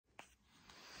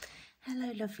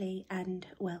Hello lovely and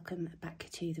welcome back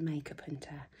to the Makeup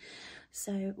Hunter.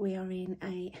 So we are in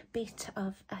a bit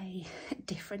of a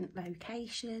different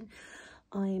location.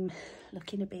 I'm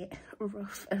looking a bit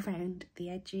rough around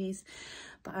the edges,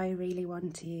 but I really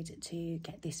wanted to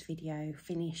get this video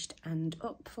finished and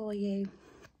up for you.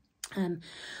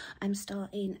 I'm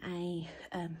starting a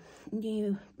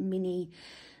new mini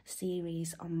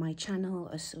series on my channel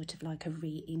as sort of like a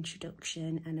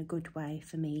reintroduction and a good way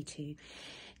for me to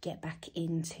get back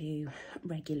into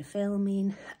regular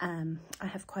filming. I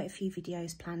have quite a few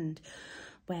videos planned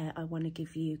where I want to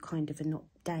give you kind of an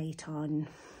update on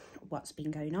what's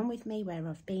been going on with me, where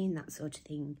I've been, that sort of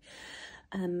thing.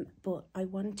 But I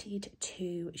wanted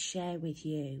to share with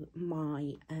you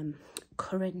my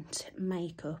current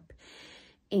makeup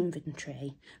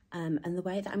inventory, and the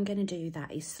way that I'm going to do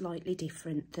that is slightly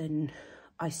different than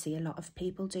I see a lot of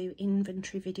people do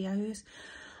inventory videos.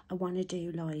 I want to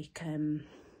do like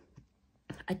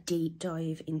a deep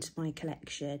dive into my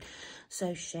collection,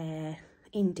 so share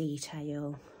in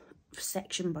detail,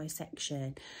 section by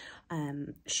section,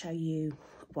 show you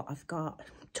what I've got,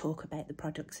 talk about the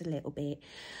products a little bit,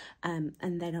 and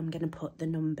then I'm going to put the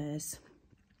numbers,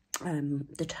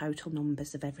 the total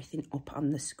numbers of everything up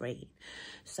on the screen.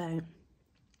 So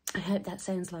I hope that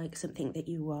sounds like something that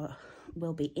you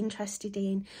will be interested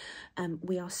in.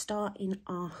 We are starting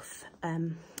off,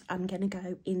 I'm going to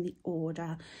go in the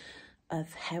order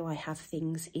of how I have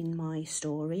things in my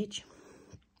storage.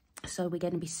 So we're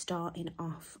going to be starting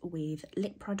off with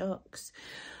lip products,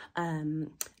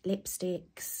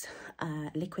 lipsticks,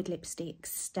 liquid lipsticks,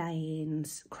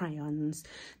 stains, crayons.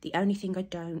 The only thing I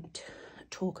don't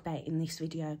talk about in this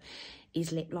video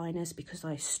is lip liners because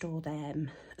I store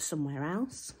them somewhere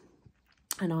else,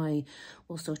 and I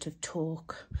will sort of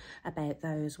talk about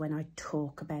those when I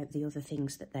talk about the other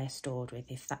things that they're stored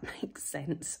with, if that makes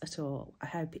sense at all. I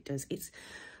hope it does. It's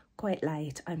quite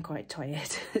late, I'm quite tired.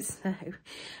 So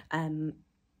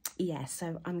yeah,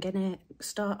 so I'm gonna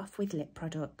start off with lip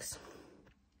products.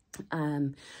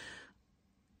 The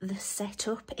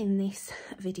setup in this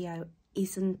video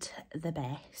isn't the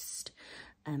best.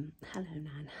 Hello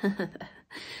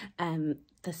Nan.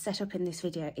 The setup in this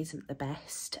video isn't the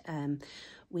best.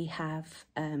 We have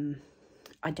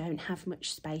I don't have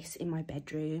much space in my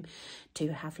bedroom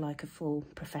to have like a full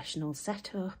professional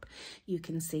setup. You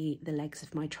can see the legs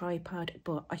of my tripod,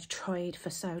 but I tried for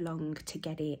so long to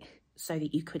get it so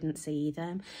that you couldn't see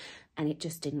them, and it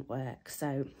just didn't work.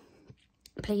 So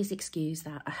please excuse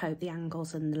that. I hope the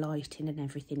angles and the lighting and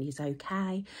everything is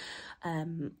okay.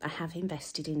 I have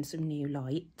invested in some new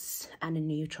lights and a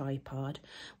new tripod,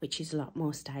 which is a lot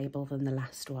more stable than the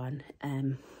last one.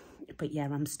 But yeah,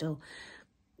 I'm still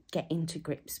getting to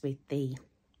grips with the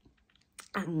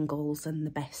angles and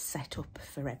the best setup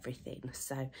for everything.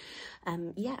 So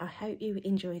yeah, I hope you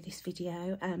enjoy this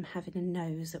video, having a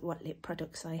nose at what lip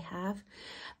products I have.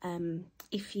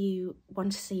 If you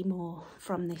want to see more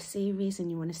from this series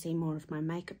and you want to see more of my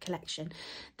makeup collection,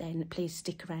 then please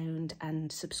stick around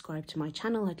and subscribe to my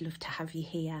channel. I'd love to have you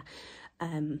here.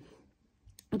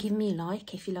 Give me a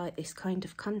like if you like this kind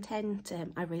of content.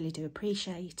 I really do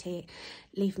appreciate it.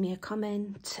 Leave me a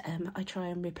comment. I try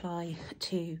and reply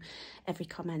to every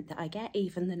comment that I get,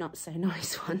 even the not so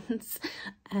nice ones.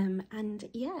 And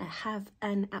yeah, have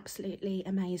an absolutely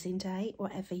amazing day,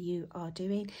 whatever you are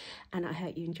doing, and I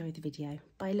hope you enjoy the video.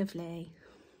 Bye lovely.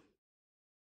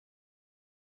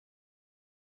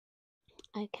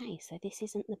 Okay, so this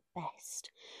isn't the best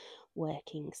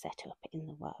working setup in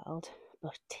the world,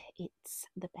 but it's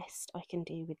the best I can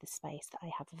do with the space that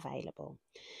I have available.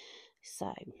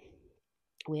 So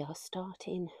we are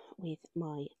starting with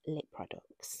my lip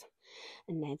products,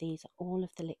 and now these are all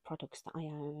of the lip products that I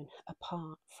own,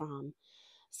 apart from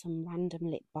some random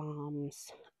lip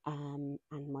balms and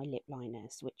my lip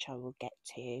liners, which I will get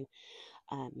to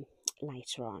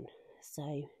later on.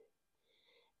 So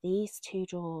these two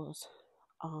drawers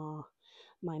are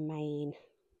my main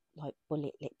like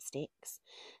bullet lipsticks.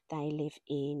 They live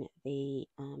in the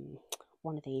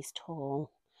one of these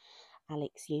tall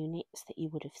Alex units that you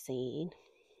would have seen.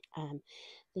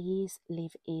 These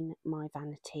live in my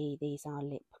vanity. These are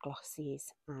lip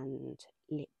glosses and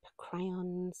lip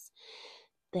crayons.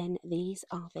 Then these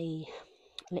are the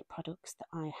lip products that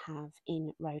I have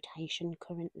in rotation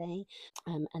currently,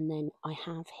 and then I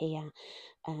have here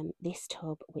this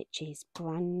tub, which is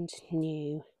brand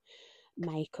new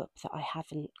makeup that I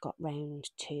haven't got round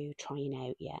to trying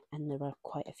out yet, and there are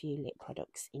quite a few lip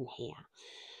products in here.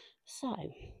 So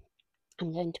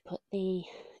I'm going to put the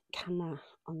camera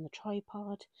on the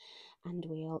tripod and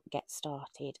we'll get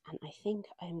started, and I think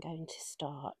I'm going to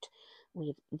start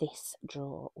with this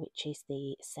drawer, which is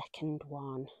the second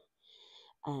one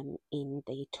in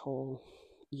the tall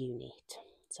unit.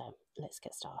 So let's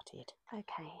get started.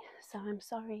 Okay, so I'm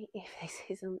sorry if this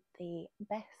isn't the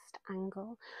best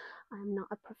angle. I'm not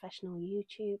a professional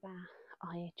YouTuber.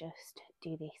 I just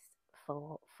do this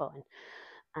for fun.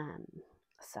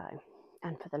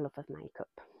 And for the love of makeup.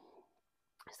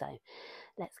 So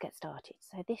let's get started.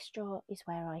 So this drawer is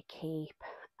where I keep,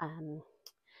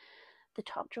 the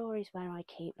top drawer is where I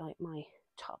keep like my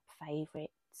top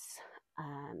favourites,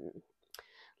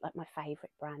 like my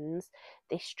favourite brands.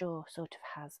 This drawer sort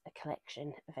of has a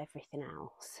collection of everything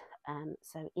else.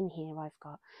 So in here I've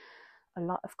got a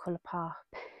lot of Colourpop,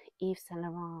 Yves Saint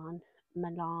Laurent,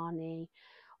 Milani,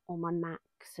 all my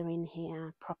MACs are in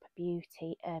here, Proper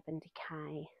Beauty, Urban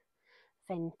Decay,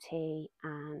 Fenty,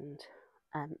 and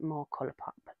more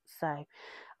Colourpop. So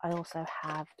I also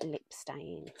have lip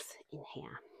stains in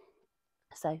here.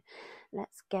 So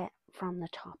let's get from the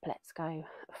top, let's go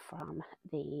from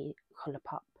the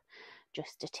Colourpop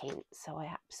Just a Tint. So I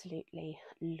absolutely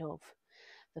love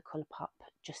the Colourpop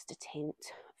Just a Tint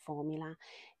formula.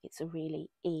 It's a really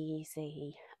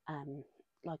easy,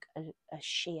 like a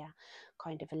sheer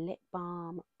kind of a lip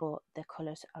balm, but the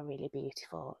colours are really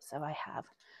beautiful. So I have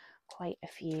quite a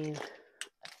few of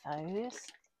those.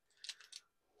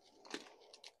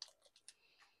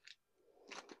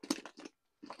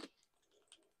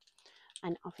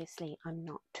 And obviously I'm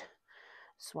not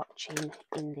swatching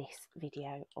in this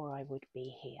video or I would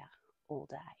be here all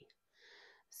day.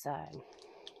 So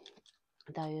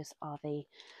those are the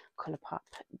Colourpop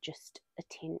Just a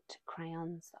Tint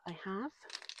crayons that I have.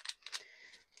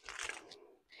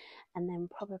 And then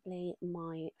probably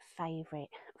my favourite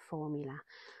formula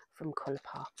from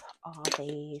Colourpop are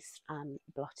these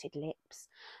blotted lips.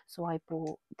 So I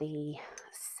bought the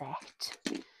set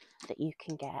that you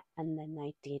can get, and then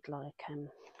they did like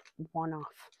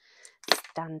one-off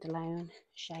standalone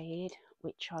shade,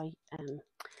 which I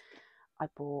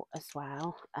bought as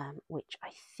well, which I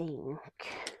think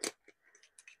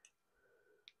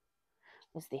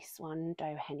was this one,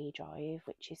 Doe Henny Drive,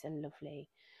 which is a lovely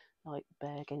like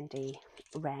burgundy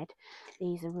red.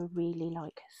 These are a really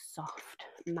like soft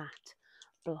matte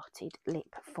blotted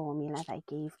lip formula. They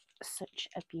give such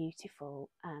a beautiful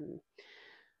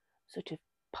sort of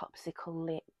popsicle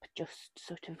lip, just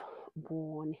sort of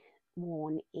worn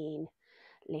in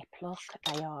lip look.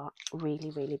 They are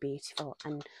really beautiful,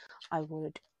 and I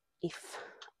would, if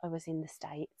I was in the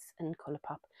States and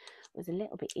Colourpop was a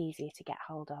little bit easier to get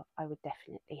hold of, I would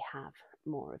definitely have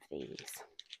more of these.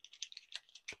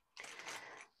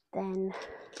 Then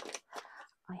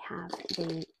I have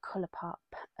the Colourpop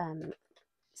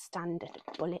standard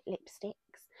bullet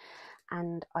lipsticks,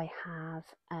 and I have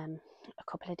a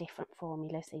couple of different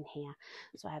formulas in here.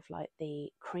 So I have like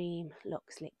the cream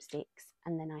Luxe lipsticks,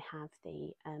 and then I have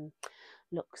the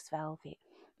Luxe Velvet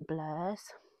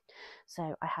blurs.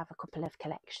 So I have a couple of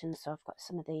collections. So I've got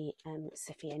some of the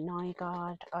Sophia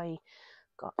Nygaard. I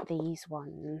got these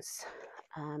ones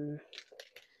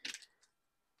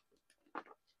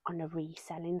on a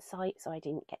reselling site, so I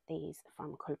didn't get these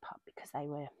from Colourpop because they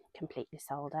were completely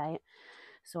sold out.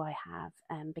 So I have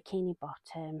Bikini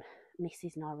Bottom,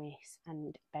 Mrs. Norris,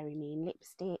 and Berry Mean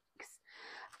lipsticks.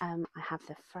 I have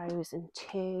the Frozen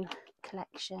 2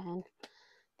 collection,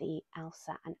 the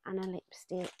Elsa and Anna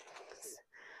lipsticks.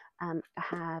 I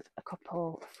have a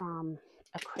couple from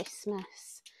a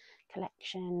Christmas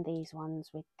collection, these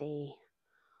ones with the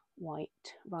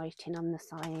white writing on the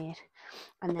side,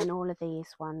 and then all of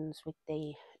these ones with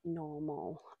the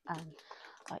normal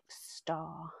like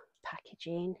star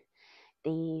packaging.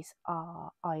 These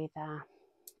are either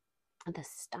the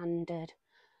standard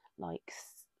like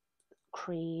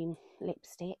cream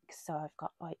lipsticks, so I've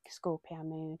got like Scorpio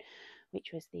Moon,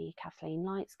 which was the Kathleen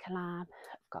Lights collab.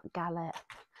 I've got Gallop,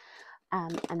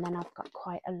 and then I've got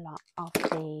quite a lot of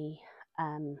the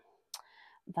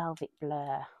Velvet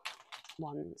Blur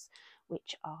ones,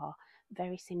 which are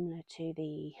very similar to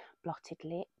the blotted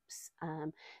lips.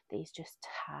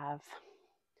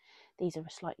 These are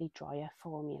a slightly drier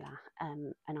formula,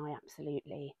 and I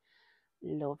absolutely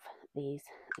love these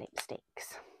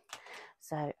lipsticks.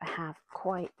 So I have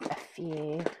quite a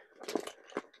few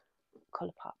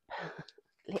Colourpop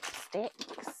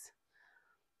lipsticks.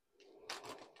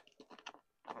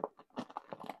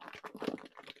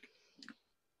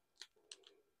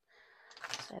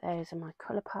 So those are my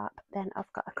Colourpop. Then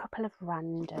I've got a couple of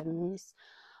randoms.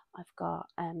 I've got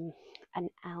an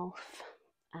e.l.f.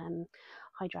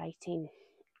 Hydrating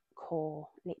Core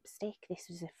lipstick. This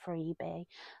was a freebie,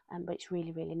 but it's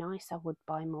really, really nice. I would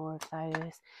buy more of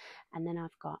those. And then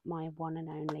I've got my one and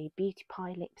only Beauty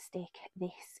Pie lipstick.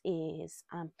 This is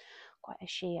quite a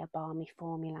sheer balmy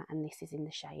formula, and this is in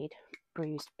the shade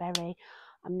Bruised Berry.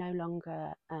 I'm no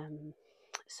longer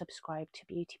subscribed to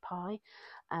Beauty Pie.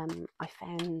 I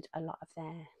found a lot of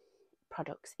their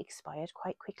products expired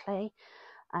quite quickly,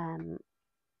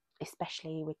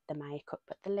 especially with the makeup,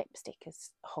 but the lipstick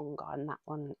has hung on. That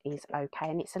one is okay,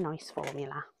 and it's a nice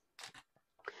formula.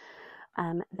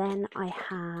 Then I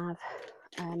have,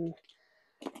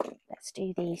 let's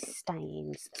do these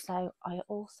stains. So I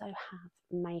also have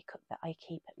makeup that I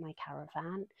keep at my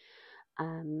caravan,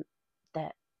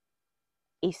 that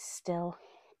is still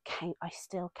I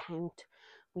still count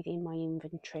within my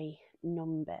inventory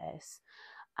numbers,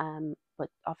 but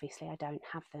obviously I don't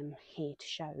have them here to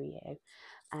show you.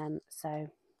 So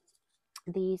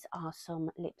these are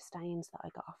some lip stains that I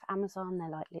got off Amazon. They're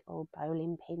like little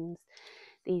bowling pins.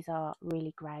 These are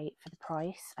really great for the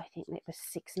price. I think it was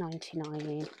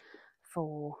 $6.99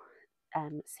 for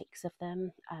 6 of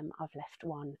them. I've left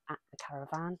one at the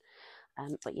caravan,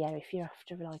 but yeah, if you're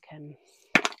after like a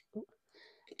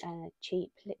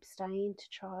cheap lip stain to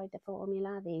try the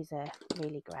formula, these are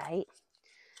really great.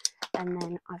 And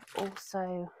then I've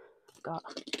also got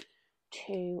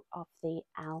 2 of the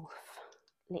e.l.f.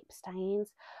 lip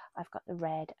stains. I've got the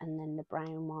red and then the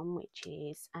brown one, which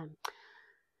is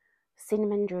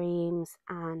Cinnamon Dreams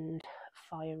and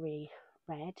Fiery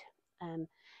Red.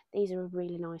 These are a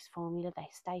really nice formula. They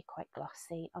stay quite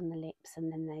glossy on the lips,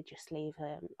 and then they just leave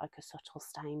like a subtle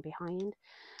stain behind.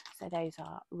 So those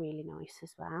are really nice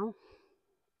as well.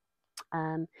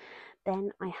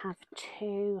 Then I have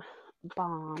 2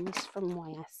 balms from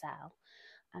YSL.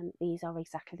 These are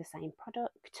exactly the same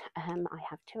product. I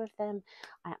have 2 of them.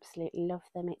 I absolutely love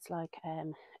them. It's like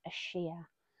a sheer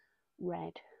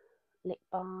red lip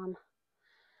balm.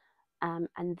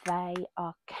 And they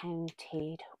are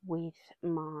counted with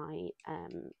my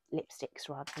lipsticks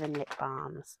rather than lip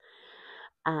balms.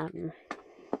 Then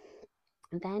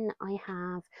I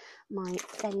have my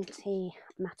Fenty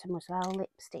Mademoiselle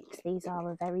lipsticks. These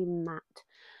are a very matte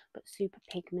but super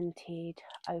pigmented,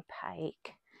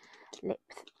 opaque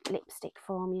lipstick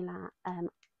formula. I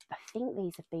think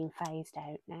these have been phased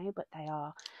out now, but they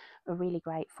are a really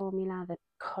great formula. The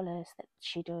colours that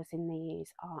she does in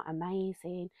these are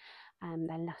amazing.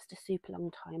 They last a super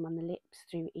long time on the lips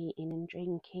through eating and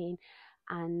drinking,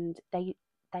 and they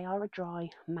are a dry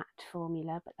matte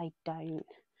formula, but they don't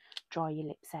dry your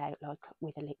lips out like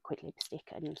with a liquid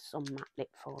lipstick and some matte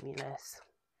lip formulas.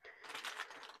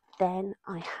 Then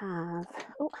I have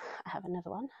another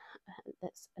one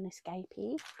that's an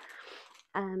escapee.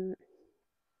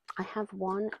 I have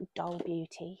one Doll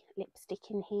Beauty lipstick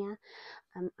in here.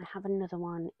 I have another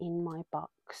one in my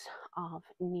box of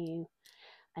new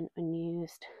and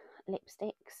unused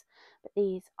lipsticks, but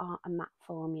these are a matte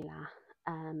formula,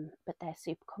 but they're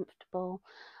super comfortable,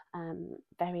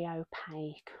 very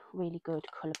opaque, really good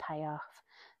colour payoff.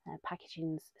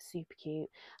 Packaging's super cute,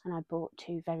 and I bought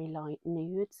 2 very light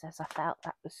nudes as I felt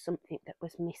that was something that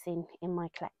was missing in my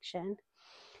collection.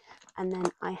 And then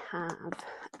I have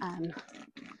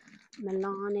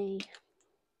Milani.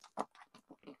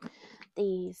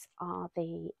 These are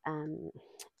the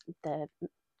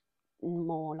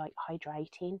more like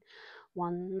hydrating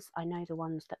ones. I know the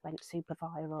ones that went super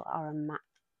viral are a matte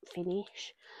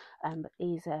finish, but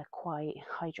these are quite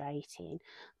hydrating,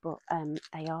 but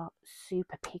they are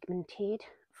super pigmented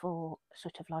for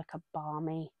sort of like a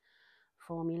balmy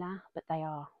formula, but they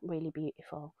are really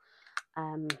beautiful.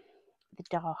 The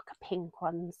dark pink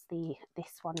ones,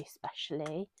 this one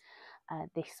especially,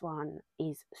 this one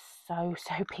is so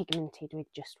pigmented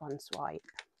with just one swipe.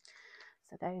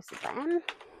 So those are them.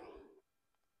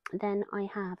 Then I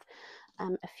have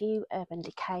a few Urban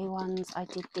Decay ones. I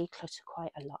did declutter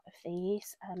quite a lot of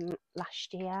these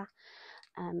last year,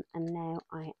 and now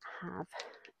I have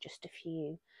just a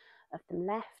few of them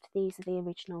left. These are the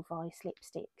original Vice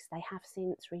lipsticks. They have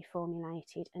since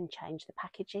reformulated and changed the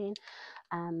packaging.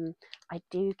 I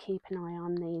do keep an eye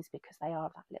on these because they are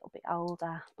that little bit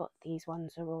older, but these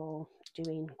ones are all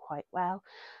doing quite well.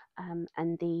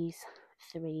 And these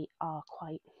 3 are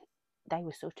they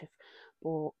were sort of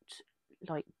bought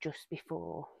like just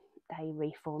before they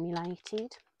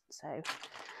reformulated, so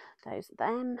those are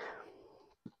them.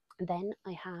 Then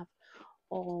I have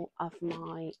all of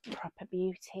my Proper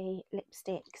Beauty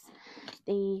lipsticks.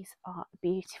 These are a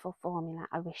beautiful formula.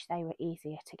 I wish they were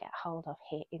easier to get hold of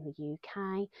here in the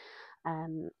UK.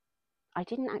 I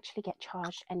didn't actually get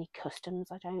charged any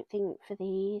customs, I don't think, for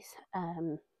these.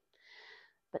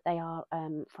 but they are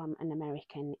from an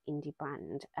American indie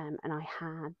brand, and I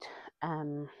had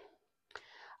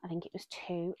I think it was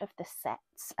 2 of the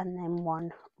sets and then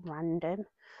one random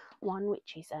one,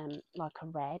 which is like a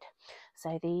red.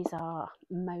 So these are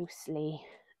mostly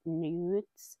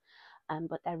nudes,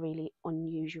 but they're really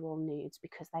unusual nudes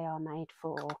because they are made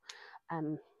for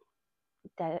a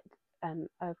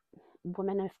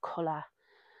woman of colour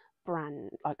brand,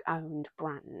 like owned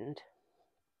brand,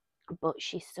 but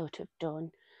she's sort of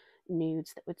done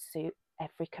nudes that would suit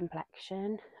every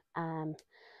complexion, and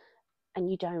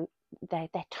you don't, they're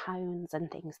tones and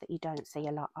things that you don't see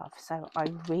a lot of. So I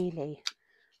really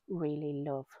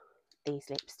love these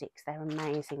lipsticks. They're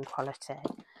amazing quality.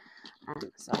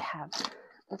 So I have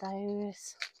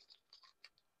those,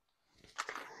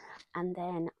 and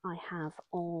then I have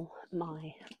all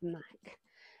my MAC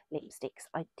lipsticks.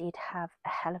 I did have a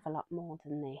hell of a lot more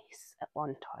than this at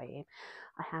one time.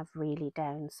 I have really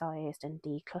downsized and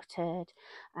decluttered.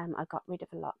 I got rid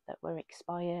of a lot that were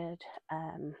expired.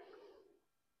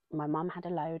 My mum had a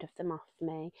load of them off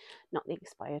me, not the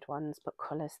expired ones, but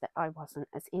colours that I wasn't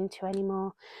as into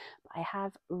anymore. But I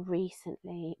have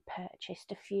recently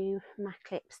purchased a few MAC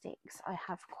lipsticks. I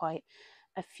have quite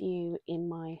a few in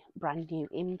my brand new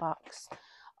inbox.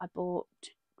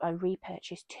 I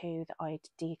repurchased 2 that I'd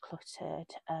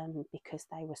decluttered because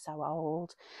they were so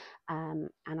old, and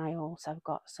I also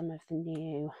got some of the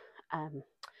new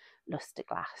Luster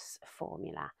Glass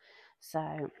formula.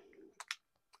 So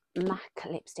MAC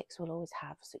lipsticks will always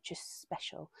have such a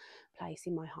special place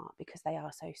in my heart because they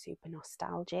are so super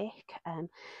nostalgic.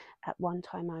 At one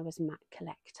time I was a MAC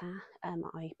collector.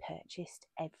 I purchased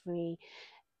every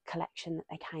collection that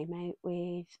they came out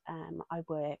with. I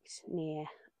worked near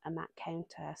a MAC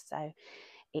counter, so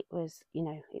it was, you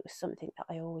know, it was something that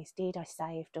I always did. I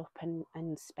saved up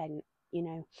and spent, you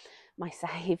know, my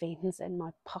savings and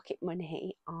my pocket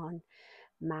money on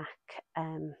MAC,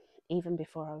 even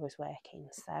before I was working.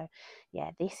 So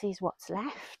yeah, this is what's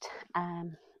left.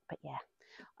 But yeah,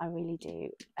 I really do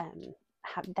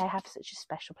they have such a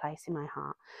special place in my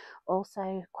heart.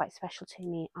 Also quite special to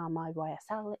me are my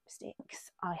YSL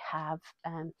lipsticks. I have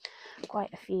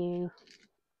quite a few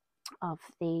of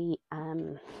the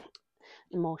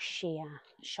more sheer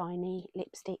shiny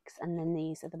lipsticks, and then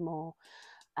these are the more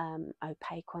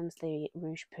opaque ones, the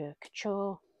Rouge Pure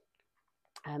Couture.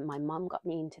 My mum got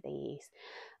me into these,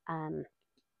 and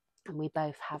we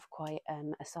both have quite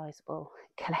a sizable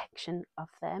collection of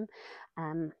them.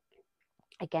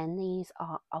 Again, these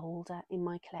are older in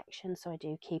my collection, so I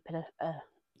do keep a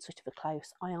sort of a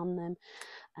close eye on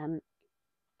them.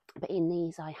 But in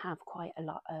these I have quite a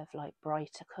lot of like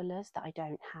brighter colours that I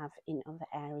don't have in other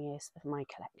areas of my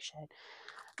collection.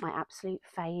 My absolute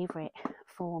favourite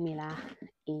formula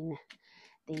in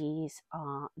these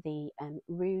are the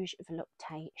Rouge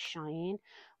Volupté Shine,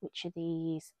 which are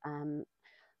these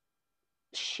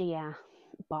sheer,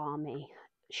 balmy,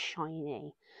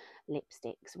 shiny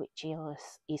lipsticks, which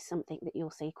is something that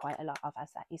you'll see quite a lot of,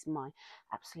 as that is my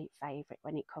absolute favourite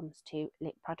when it comes to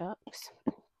lip products.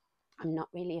 I'm not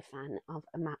really a fan of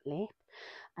a matte lip,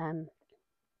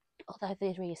 although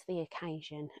there is the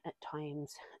occasion at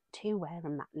times to wear a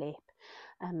matte lip.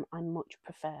 I much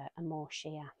prefer a more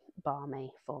sheer,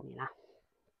 balmy formula.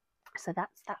 So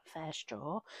that's that first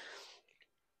drawer.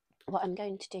 What I'm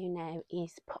going to do now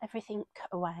is put everything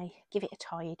away, give it a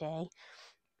tidy,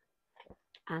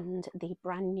 and the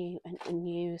brand new and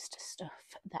unused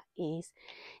stuff that is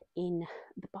in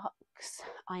the box,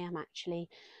 I am actually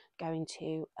going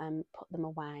to put them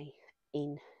away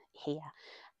in here,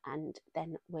 and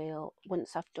then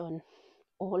once I've done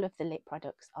all of the lip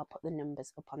products, I'll put the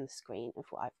numbers up on the screen of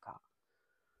what I've got.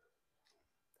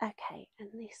 Okay, and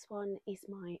this one is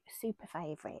my super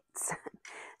favourites.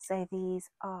 So these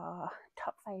are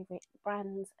top favourite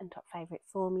brands and top favourite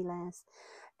formulas.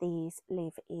 These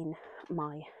live in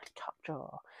my top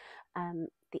drawer.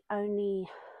 The only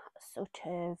sort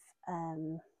of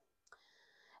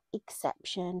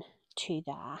exception to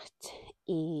that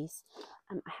is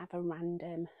I have a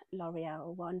random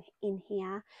L'Oreal one in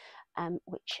here,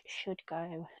 which should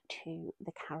go to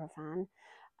the caravan.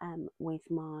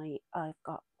 I've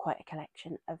got quite a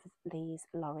collection of these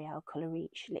L'Oreal Colour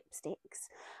Reach lipsticks,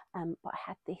 but I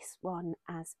had this one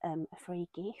as a free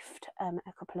gift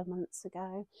a couple of months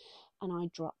ago, and I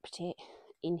dropped it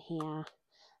in here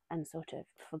and sort of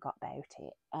forgot about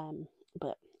it,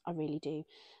 but I really do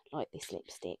like this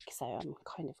lipstick, so I'm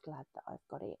kind of glad that I've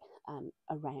got it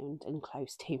around and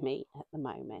close to me at the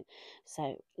moment.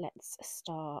 So let's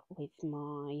start with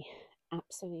my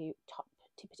absolute top,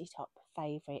 tippity top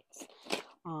favourites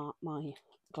are my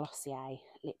Glossier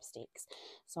lipsticks.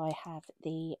 So I have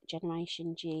the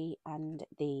Generation G and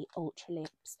the Ultra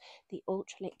Lips. The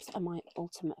Ultra Lips are my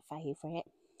ultimate favourite.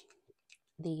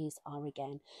 These are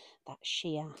again that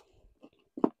sheer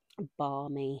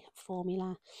balmy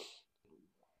formula,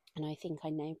 and I think I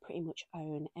now pretty much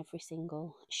own every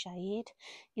single shade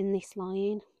in this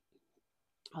line.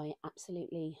 I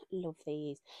absolutely love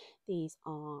these. These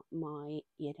are my,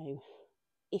 you know,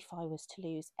 if I was to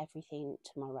lose everything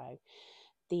tomorrow,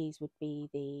 these would be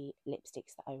the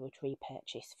lipsticks that I would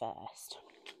repurchase first.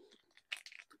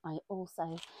 I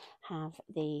also have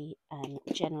the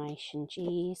Generation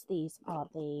Gs. These are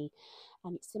the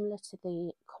similar to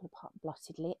the Colourpop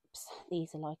Blotted Lips.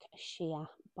 These are like a sheer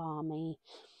balmy,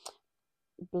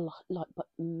 like but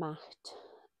matte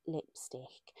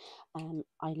lipstick.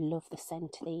 I love the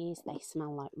scent of these. They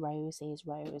smell like roses.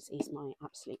 Rose is my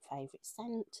absolute favourite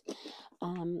scent.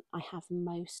 I have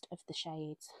most of the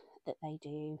shades that they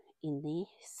do in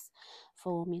this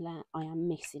formula. I am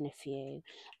missing a few,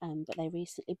 but they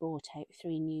recently brought out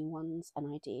 3 new ones,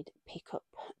 and I did pick up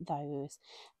those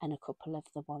and a couple of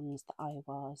the ones that I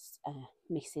was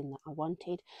missing that I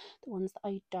wanted. The ones that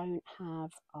I don't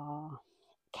have are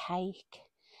Cake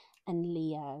and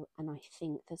Leo, and I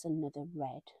think there's another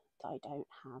red that I don't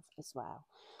have as well,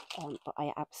 but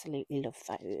I absolutely love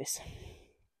those.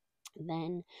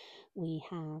 Then we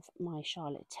have my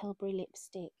Charlotte Tilbury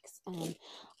lipsticks.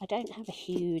 I don't have a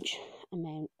huge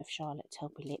amount of Charlotte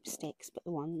Tilbury lipsticks, but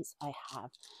the ones I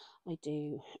have I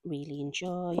do really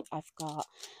enjoy. I've got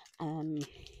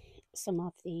some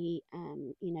of the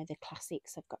you know, the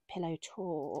classics. I've got Pillow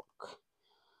Talk.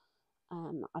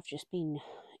 I've just been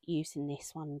using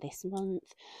this one this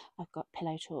month. I've got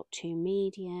Pillow Talk 2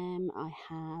 Medium. I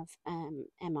have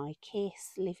MI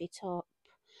Kiss, Live It Up,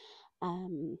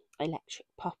 Electric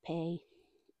Poppy,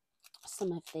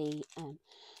 some of the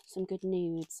some good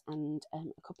nudes, and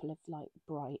a couple of like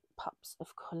bright pops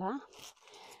of colour.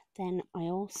 Then I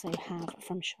also have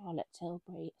from Charlotte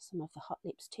Tilbury some of the Hot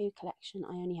Lips 2 collection.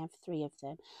 I only have 3 of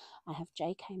them. I have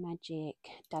JK Magic,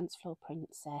 Dance Floor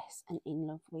Princess, and In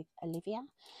Love with Olivia.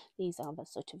 These are the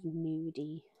sort of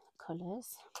nudie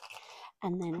colours.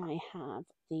 And then I have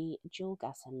the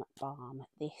Jewelgasm Balm.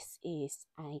 This is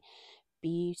a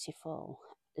beautiful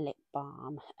lip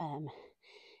balm.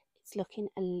 It's looking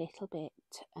a little bit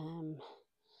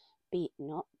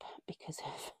beaten up because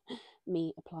of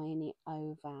me applying it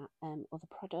over other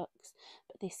products,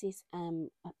 but this is a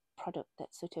product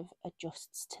that sort of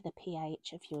adjusts to the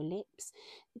pH of your lips.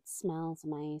 It smells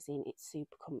amazing, it's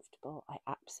super comfortable, I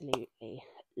absolutely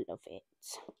love it.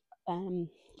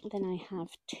 Then I have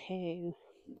 2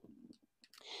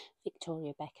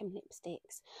 Victoria Beckham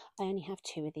lipsticks. I only have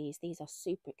 2 of these. These are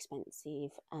super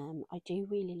expensive. I do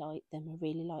really like them. I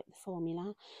really like the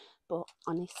formula, but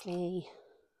honestly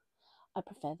I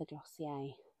prefer the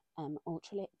Glossier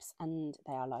Ultra Lips, and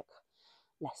they are like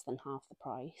less than half the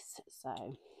price, so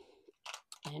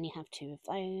I only have 2 of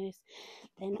those.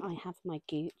 Then I have my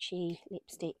Gucci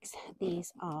lipsticks.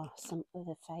 These are some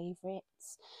other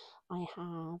favourites. I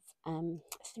have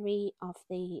 3 of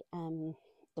the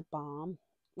balm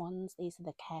ones. These are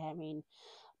the Caring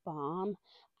Balm,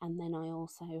 and then I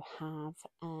also have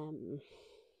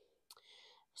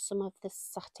some of the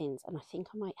satins, and I think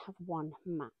I might have 1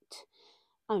 matte.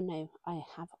 Oh no, I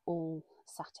have all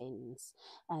satins.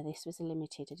 This was a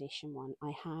limited edition one.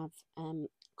 I have a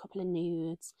couple of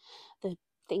nudes. The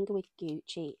thing with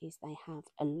Gucci is they have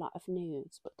a lot of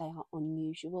nudes, but they are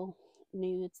unusual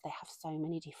nudes. They have so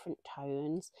many different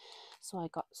tones, so I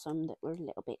got some that were a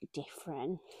little bit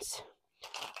different.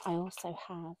 I also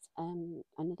have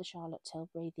another Charlotte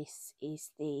Tilbury. This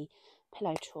is the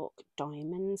Pillow Talk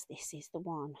Diamonds. This is the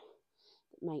one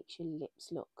that makes your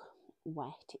lips look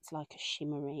wet. It's like a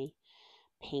shimmery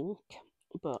pink,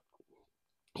 but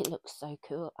it looks so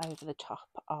cool over the top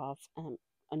of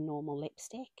a normal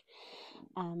lipstick.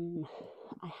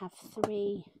 I have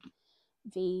 3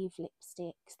 Vive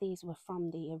lipsticks. These were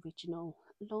from the original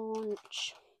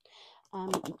launch.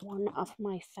 One of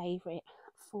my favourite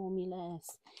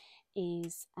formulas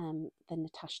is the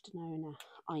Natasha Denona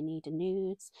I Need a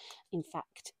Nudes. In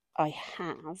fact, I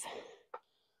have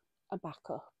a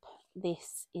backup.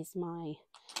 This is my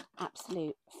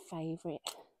absolute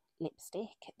favourite lipstick.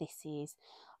 This is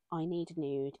I Need a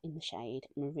Nude in the shade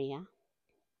Maria.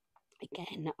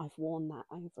 Again, I've worn that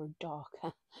over a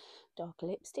darker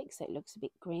lipstick, so it looks a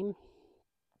bit grim,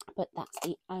 but that's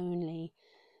the only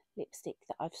lipstick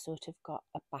that I've sort of got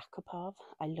a backup of.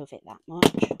 I love it that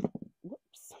much.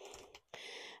 Whoops.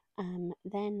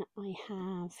 Then I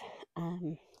have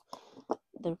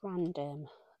the random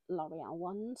L'Oreal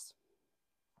ones.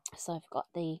 So I've got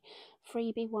the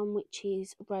freebie one, which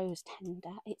is Rose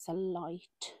Tender. It's a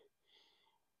light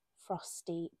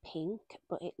frosty pink,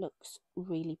 but it looks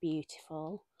really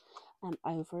beautiful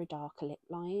over a darker lip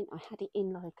line. I had it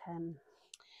in like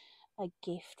a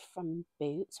gift from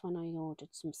Boots when I ordered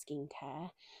some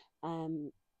skincare.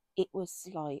 It was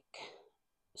like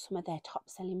some of their top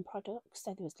selling products.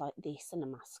 So there was like this and a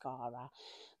mascara,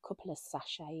 a couple of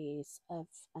sachets of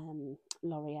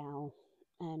L'Oreal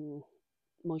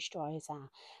moisturiser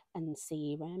and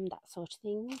serum, that sort of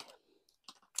thing.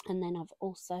 And then I've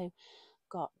also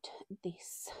got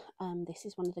this. This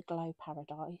is one of the Glow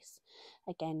Paradise.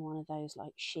 Again, one of those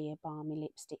like sheer balmy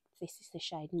lipstick. This is the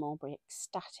shade Mulberry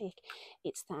Ecstatic.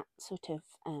 It's that sort of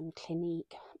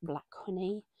Clinique Black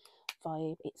Honey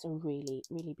vibe. It's a really,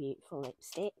 really beautiful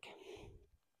lipstick.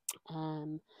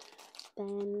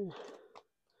 Then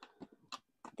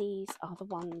these are the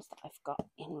ones that I've got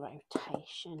in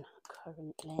rotation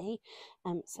currently.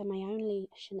 So my only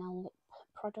Chanel lip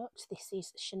product, this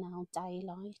is Chanel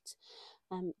Daylight.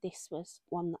 This was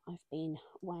one that I've been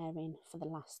wearing for the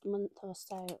last month or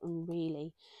so and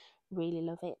really, really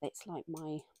love it. It's like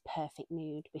my perfect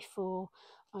nude. Before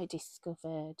I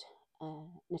discovered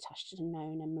Natasha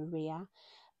Denona and Maria,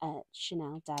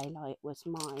 Chanel Daylight was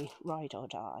my ride or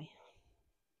die.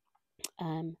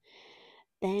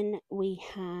 Then we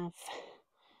have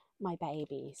my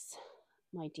babies,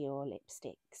 my Dior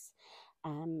lipsticks.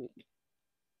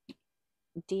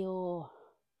 Dior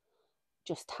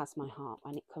just has my heart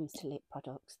when it comes to lip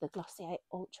products. The Glossier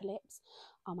Ultra Lips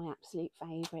are my absolute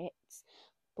favourites,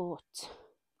 but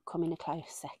coming a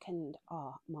close second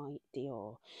are my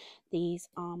Dior. These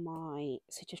are my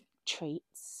sort of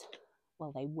treats.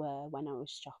 Well, they were when I was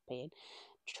shopping.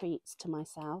 Treats to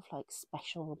myself, like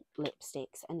special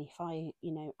lipsticks. And if I,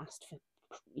 asked for,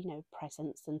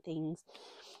 presents and things,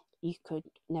 you could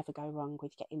never go wrong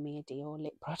with getting me a Dior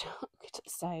lip product.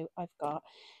 So I've got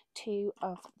two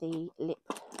of the Lip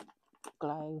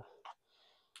Glow.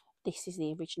 This is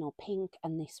the original pink,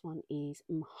 and this one is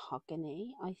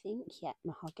mahogany, I think. Yeah,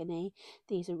 mahogany.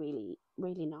 These are really,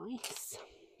 really nice.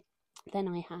 Then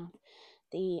I have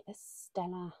the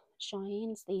Stella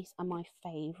Shines. These are my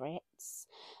favourites.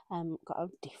 Got a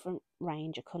different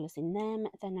range of colours in them.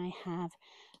 Then I have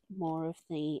more of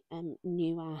the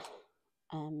newer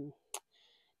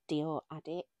Dior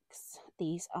Addicts.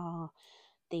 These are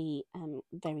the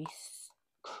very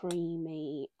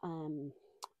creamy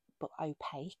but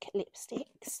opaque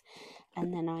lipsticks.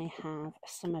 And then I have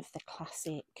some of the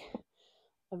classic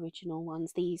original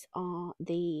ones. These are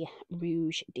the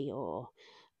Rouge Dior.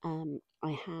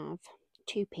 I have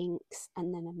two pinks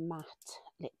and then a matte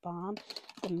lip balm.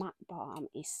 The matte balm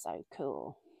is so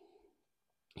cool.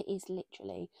 It is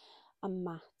literally a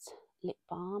matte lip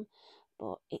balm,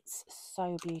 but it's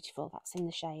so beautiful. That's in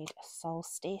the shade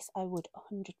Solstice. I would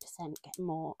 100% get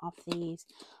more of these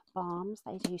balms.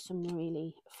 They do some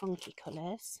really funky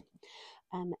colours.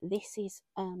 This is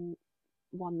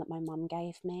one that my mum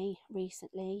gave me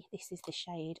recently. This is the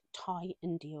shade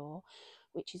Titan Dior,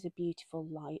 which is a beautiful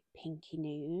light pinky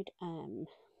nude.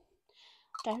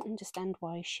 Don't understand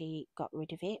why she got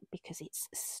rid of it because it's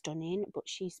stunning, but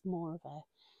she's more of a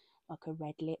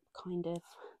red lip kind of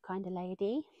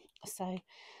lady. So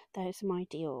those are my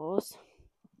Diors.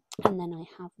 And then I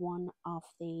have one of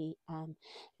the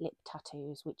lip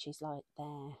tattoos, which is like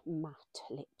their matte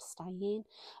lip stain.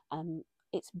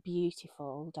 It's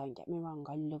beautiful, don't get me wrong,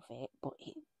 I love it, but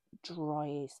it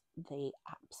dries the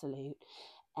absolute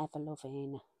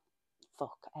ever-loving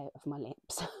fuck out of my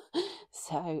lips.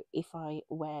 So if I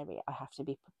wear it, I have to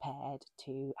be prepared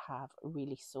to have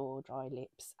really sore, dry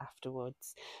lips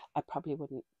afterwards. I probably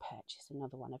wouldn't purchase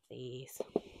another one of these.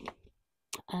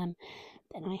 Then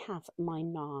I have my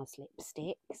NARS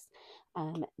lipsticks.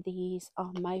 These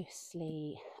are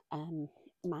mostly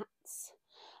mattes.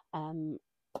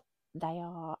 They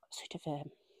are sort of a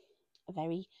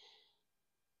very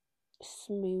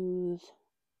smooth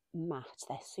matte.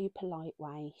 They're super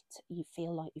lightweight. You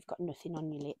feel like you've got nothing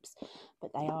on your lips,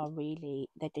 but they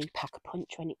do pack a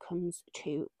punch when it comes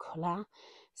to colour.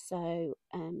 So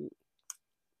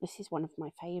this is one of my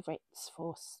favourites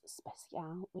for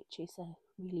Special, which is a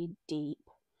really deep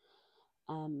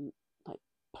like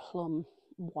plum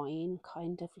wine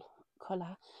kind of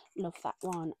colour. Love that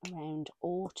one around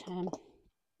autumn.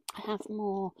 I have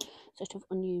more sort of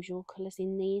unusual colours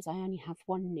in these. I only have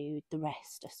one nude, the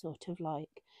rest are sort of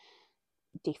like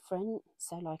different.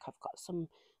 So like I've got some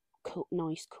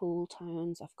nice cool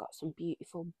tones, I've got some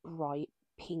beautiful bright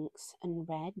pinks and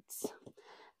reds,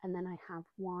 and then I have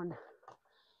one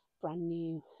brand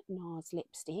new NARS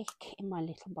lipstick in my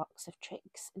little box of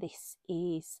tricks. This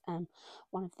is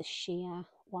one of the sheer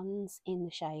ones in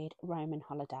the shade Roman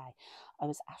Holiday. I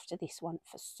was after this one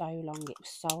for so long, it was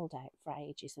sold out for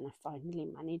ages, and I finally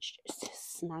managed to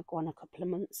snag one a couple of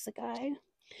months ago.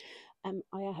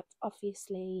 I have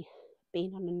obviously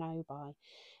been on a no-buy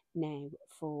now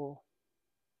for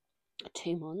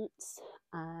 2 months,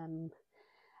 and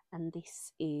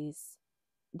this is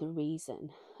the reason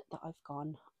that I've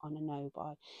gone on a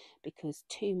no-buy, because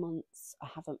 2 months I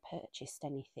haven't purchased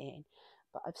anything,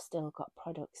 but I've still got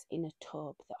products in a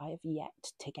tub that I have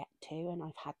yet to get to, and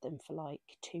I've had them for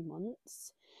like 2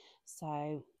 months.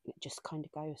 So it just kind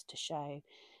of goes to show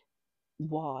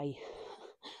why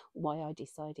I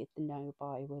decided the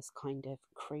no-buy was kind of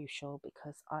crucial,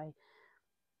 because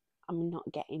I'm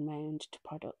not getting round to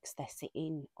products. They're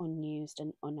sitting unused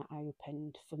and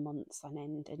unopened for months on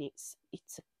end, and it's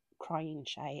a crying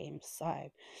shame.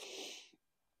 So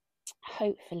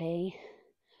hopefully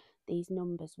these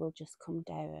numbers will just come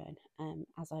down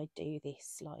as I do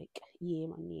this, like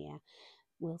year on year.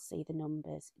 We'll see the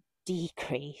numbers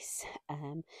decrease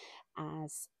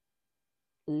as,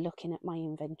 looking at my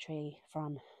inventory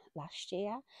from last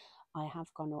year, I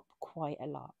have gone up quite a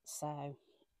lot. So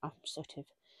I'm sort of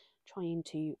trying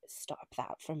to stop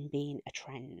that from being a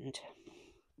trend.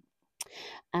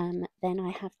 Then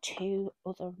I have 2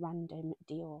 other random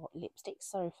Dior lipsticks.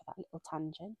 Sorry for that little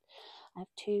tangent. I have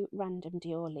 2 random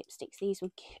Dior lipsticks. These were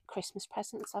Christmas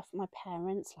presents off my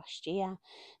parents last year.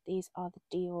 These are the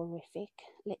Diorific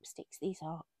lipsticks. These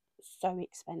are so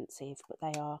expensive, but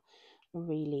they are a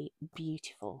really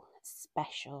beautiful,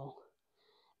 special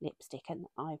lipstick, and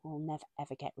I will never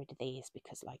ever get rid of these,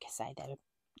 because like I say, they're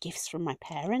gifts from my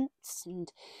parents,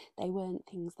 and they weren't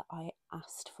things that I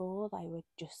asked for. They were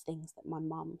just things that my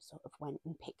mum sort of went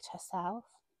and picked herself,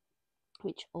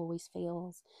 which always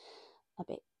feels a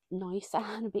bit nicer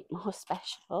and a bit more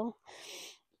special.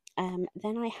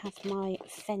 Then I have my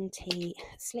Fenty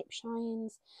Slip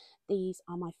Shines. These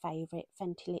are my favourite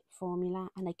Fenty lip formula,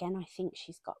 and again I think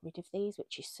she's got rid of these,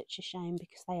 which is such a shame,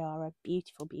 because they are a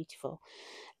beautiful, beautiful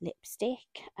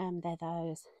lipstick. They're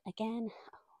those, again,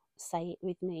 say it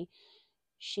with me,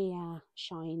 sheer,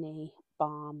 shiny,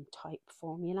 balm type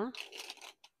formula.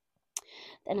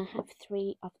 Then I have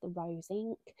 3 of the Rose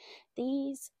Ink.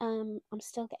 These I'm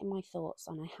still getting my thoughts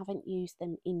on. I haven't used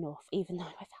them enough, even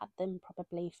though I've had them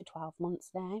probably for 12 months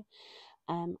now.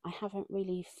 I haven't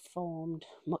really formed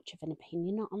much of an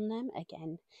opinion on them,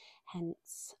 again,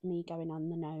 hence me going on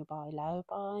the no buy, low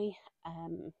buy.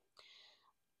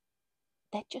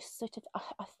 They're just sort of,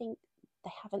 I think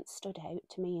they haven't stood out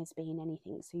to me as being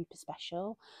anything super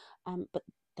special, but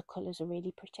the colours are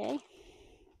really pretty.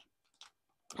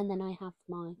 And then I have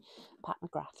my Pat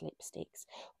McGrath lipsticks.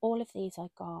 All of these I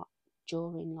got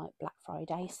during like Black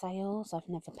Friday sales. I've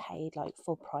never paid like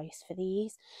full price for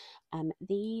these.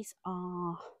 These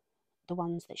are the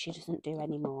ones that she doesn't do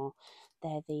anymore.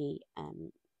 They're the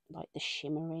like the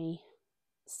shimmery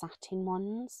satin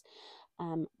ones.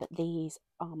 But these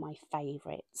are my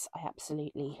favourites. I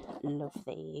absolutely love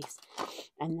these.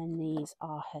 And then these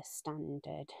are her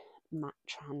standard matte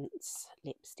trance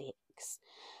lipsticks.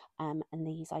 And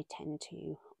these I tend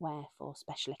to wear for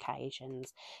special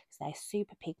occasions, because they're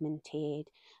super pigmented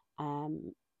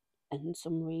and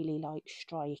some really like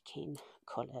striking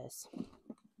colours.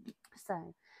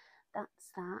 So that's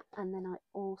that. And then I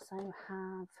also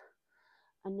have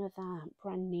another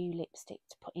brand new lipstick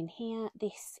to put in here.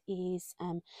 This is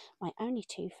my only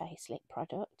Too Faced lip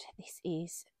product. This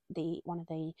is one of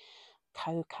the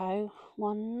cocoa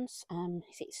ones.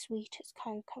 Is it Sweet as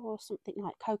Cocoa or something,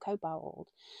 like Cocoa Bold?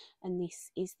 And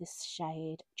this is the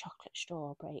shade Chocolate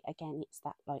Strawberry. Again, it's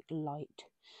that like light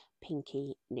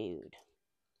pinky nude.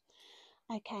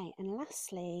 Okay, and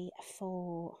lastly,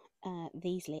 for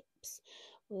these lips,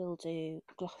 we'll do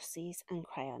glosses and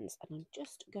crayons, and I'm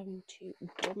just going to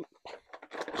dump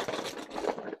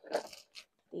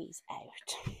these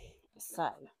out.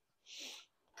 So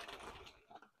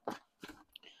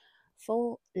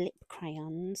for lip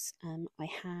crayons, I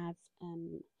have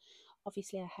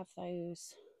obviously I have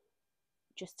those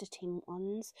just a tint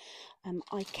ones.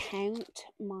 I count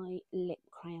my lip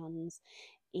crayons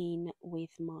in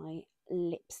with my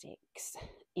lipsticks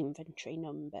inventory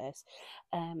numbers,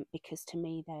 because to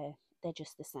me they're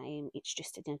just the same. It's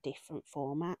just in a different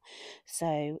format.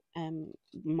 So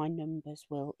my numbers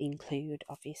will include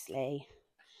obviously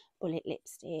bullet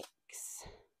lipsticks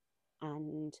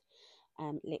and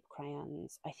lip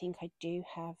crayons. I think I do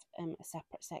have a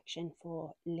separate section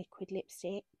for liquid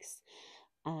lipsticks,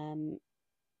 and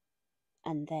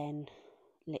then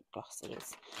lip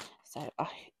glosses. So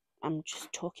I'm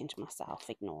just talking to myself,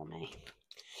 ignore me.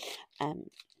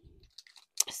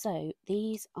 So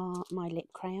these are my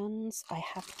lip crayons. I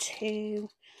have two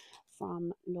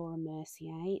from Laura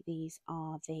Mercier. These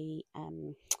are the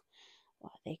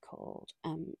what are they called?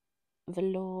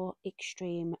 Velour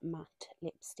Extreme Matte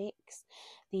Lipsticks.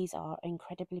 These are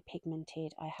incredibly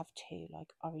pigmented. I have two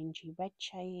like orangey red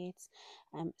shades,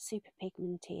 super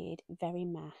pigmented, very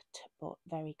matte but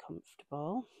very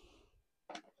comfortable.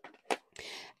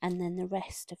 And then the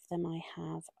rest of them I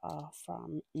have are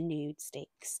from Nude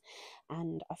Sticks,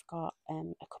 and I've got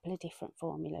a couple of different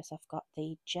formulas. I've got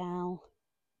the gel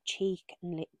cheek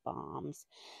and lip balms,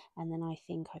 and then I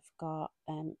think I've got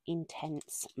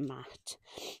intense matte.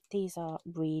 These are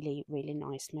really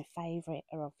nice. My favourite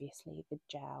are obviously the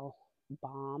gel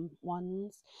balm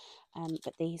ones,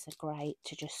 but these are great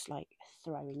to just like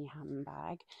throw in your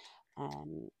handbag,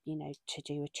 you know, to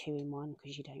do a 2-in-1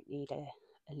 because you don't need a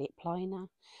lip liner.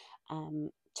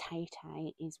 Tay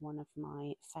Tay is one of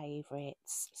my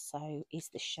favourites, so is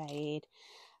the shade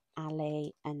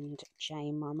Ali and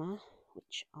J Mama,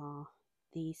 which are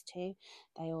these two.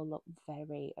 They all look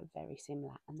very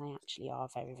similar, and they actually are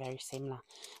very similar,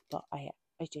 but I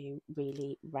do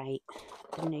really rate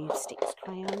the Nude Sticks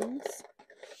crayons.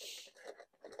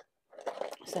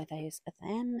 So those are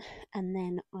them, and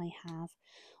then I have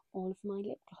all of my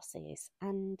lip glosses,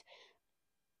 and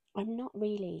I'm not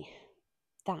really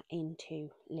that into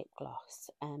lip gloss,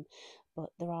 but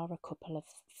there are a couple of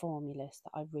formulas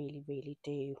that I really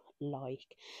do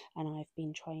like, and I've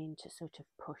been trying to sort of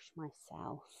push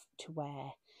myself to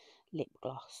wear lip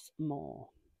gloss more.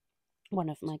 One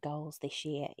of my goals this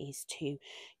year is to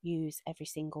use every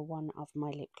single one of my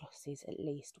lip glosses at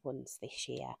least once this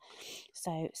year.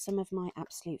 So some of my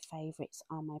absolute favourites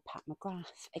are my Pat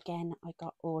McGrath. Again, I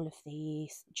got all of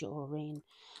these during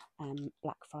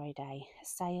Black Friday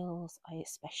sales. I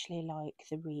especially like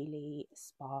the really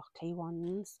sparkly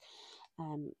ones,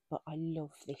 but I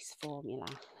love this formula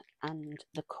and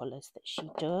the colours that she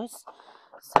does.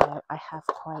 So I have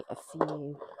quite a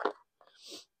few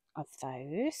of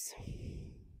those.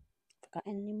 Got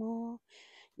any more?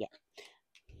 Yeah.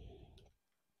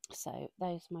 So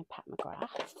those are my Pat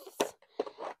McGraths.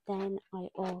 Then I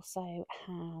also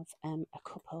have a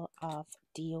couple of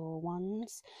Dior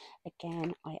ones.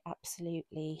 Again, I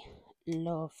absolutely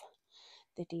love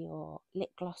the Dior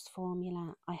lip gloss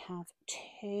formula. I have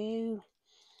two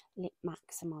lip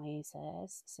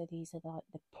maximizers, so these are like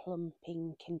the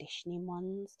plumping conditioning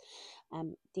ones.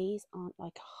 These aren't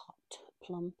like a hot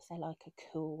plump, they're like a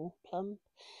cool plump,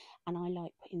 and I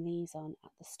like putting these on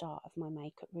at the start of my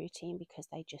makeup routine because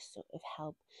they just sort of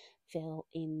help fill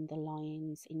in the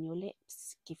lines in your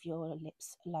lips, give your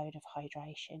lips a load of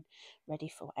hydration, ready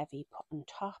for whatever you put on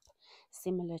top,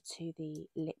 similar to the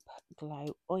Lip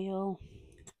Glow oil.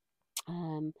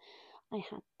 I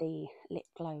had the Lip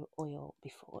Glow oil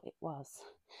before it was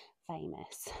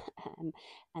famous,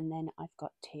 and then I've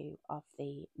got two of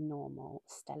the normal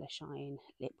Stella Shine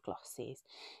lip glosses.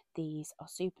 These are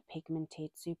super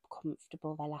pigmented, super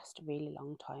comfortable, they last a really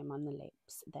long time on the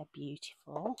lips, they're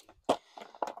beautiful.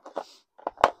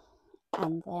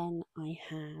 And then I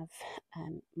have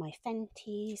my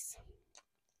Fenties.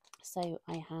 So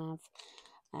I have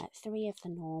 3 of the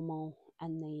normal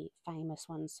and the famous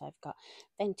ones. So I've got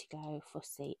Fenty Glow,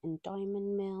 Fussy and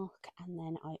Diamond Milk, and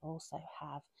then I also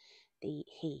have the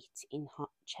Heat in Hot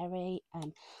Cherry.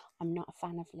 I'm not a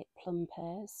fan of lip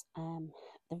plumpers.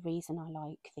 The reason I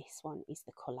like this one is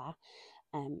the colour,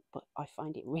 but I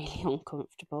find it really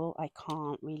uncomfortable. I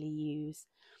can't really use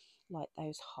like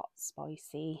those hot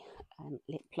spicy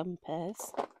lip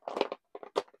plumpers.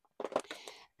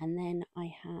 And then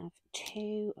I have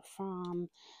 2 from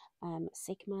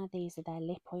Sigma. These are their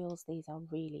lip oils. These are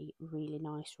really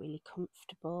nice, really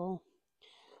comfortable.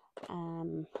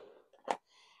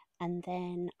 And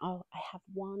then I have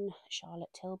one Charlotte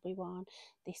Tilbury one.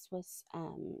 This was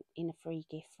in a free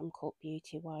gift from Court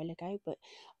Beauty a while ago, but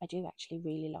I do actually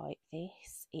really like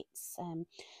this. It's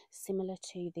similar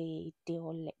to the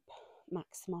Dior lip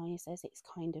maximizers. It's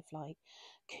kind of like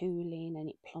cooling, and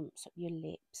it plumps up your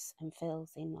lips and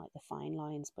fills in like the fine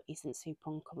lines, but isn't super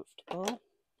uncomfortable.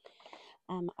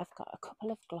 I've got a couple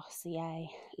of Glossier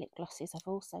lip glosses. I've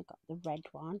also got the red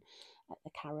one at the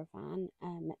Caravan.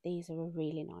 These are a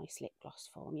really nice lip gloss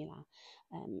formula.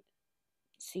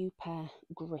 Super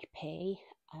grippy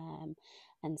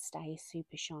and stays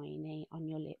super shiny on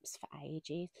your lips for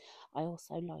ages. I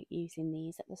also like using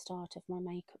these at the start of my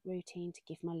makeup routine to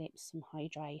give my lips some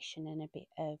hydration and a bit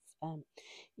of,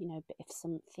 you know, a bit of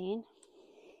something.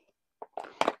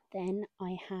 Then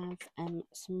I have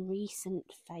some recent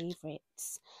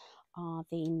favourites are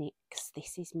the NYX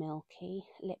This Is Milky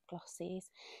lip glosses.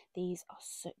 These are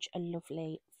such a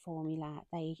lovely formula.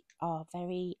 They are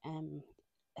very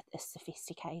a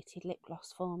sophisticated lip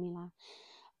gloss formula,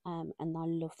 and I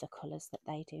love the colours that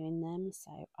they do in them.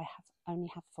 So I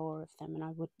only have 4 of them, and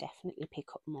I would definitely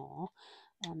pick up more.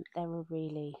 They're a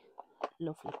really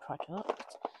lovely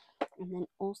product. And then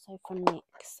also from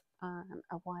NYX,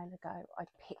 a while ago I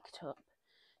picked up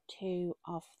 2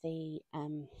 of the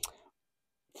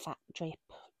Fat Drip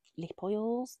lip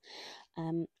oils.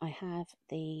 I have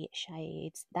the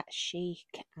shades That's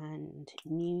Chic and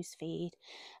Newsfeed.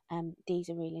 These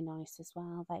are really nice as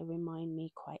well. They remind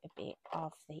me quite a bit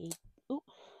of the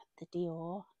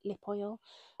Dior lip oil,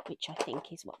 which I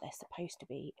think is what they're supposed to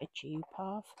be a dupe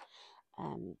of.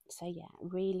 So yeah,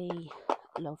 really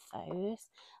love those.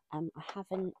 I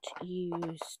haven't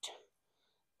used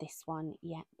this one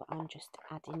yet, but I'm just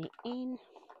adding it in.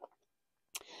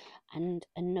 And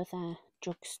another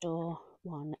drugstore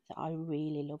one that I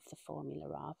really love the formula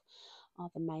of are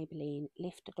the Maybelline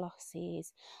Lifter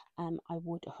Glosses. I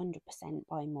would 100%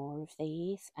 buy more of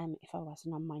these if I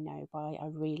wasn't on my no buy. I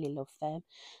really love them.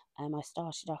 I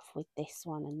started off with this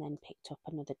one and then picked up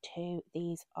another 2.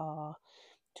 These are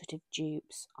sort of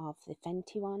dupes of the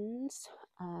Fenty ones,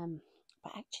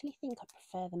 but I actually think I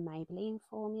prefer the Maybelline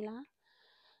formula.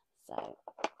 So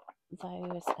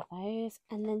those are those.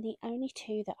 And then the only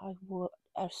 2 that I would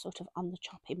are sort of on the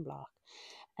chopping block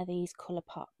are these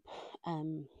Colourpop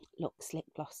Luxe lip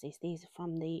glosses. These are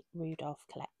from the Rudolph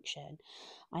collection.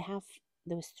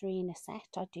 There was 3 in a set.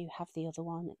 I do have the other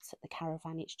one. It's at the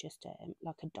Caravan. It's just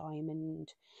like a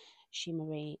diamond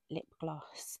shimmery lip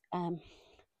gloss.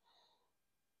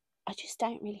 I just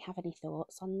don't really have any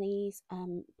thoughts on these,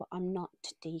 but I'm not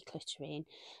decluttering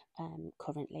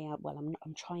currently.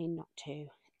 I'm trying not to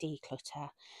declutter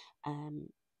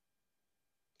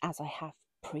as I have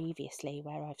previously,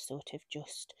 where I've sort of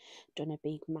just done a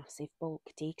big massive bulk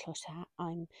declutter.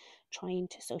 I'm trying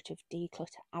to sort of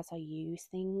declutter as I use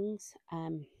things.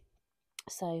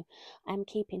 So I'm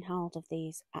keeping hold of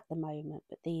these at the moment,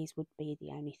 but these would be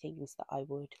the only things that I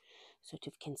would sort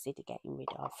of consider getting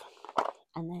rid of.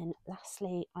 And then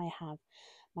lastly, I have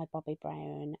my Bobbi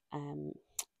Brown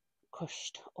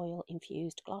crushed oil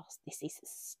infused gloss. This is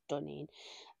stunning.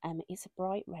 It's a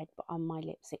bright red, but on my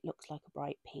lips it looks like a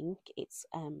bright pink. It's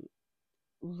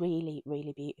really,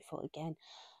 really beautiful. Again,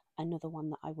 another one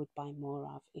that I would buy more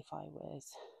of if I was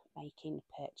making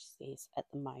purchases at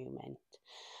the moment.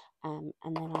 And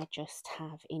then I just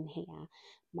have in here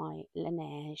my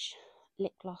Laneige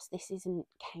lip gloss. This isn't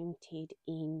counted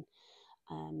in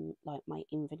like my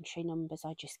inventory numbers.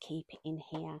 I just keep it in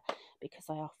here because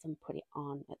I often put it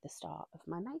on at the start of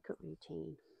my makeup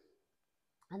routine.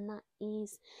 And that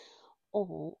is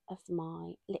all of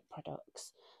my lip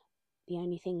products. The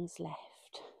only things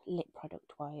left lip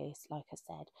product wise, like I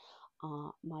said,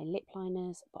 are my lip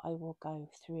liners, but I will go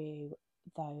through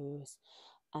those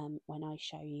when I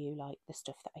show you like the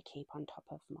stuff that I keep on top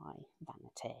of my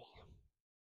vanity.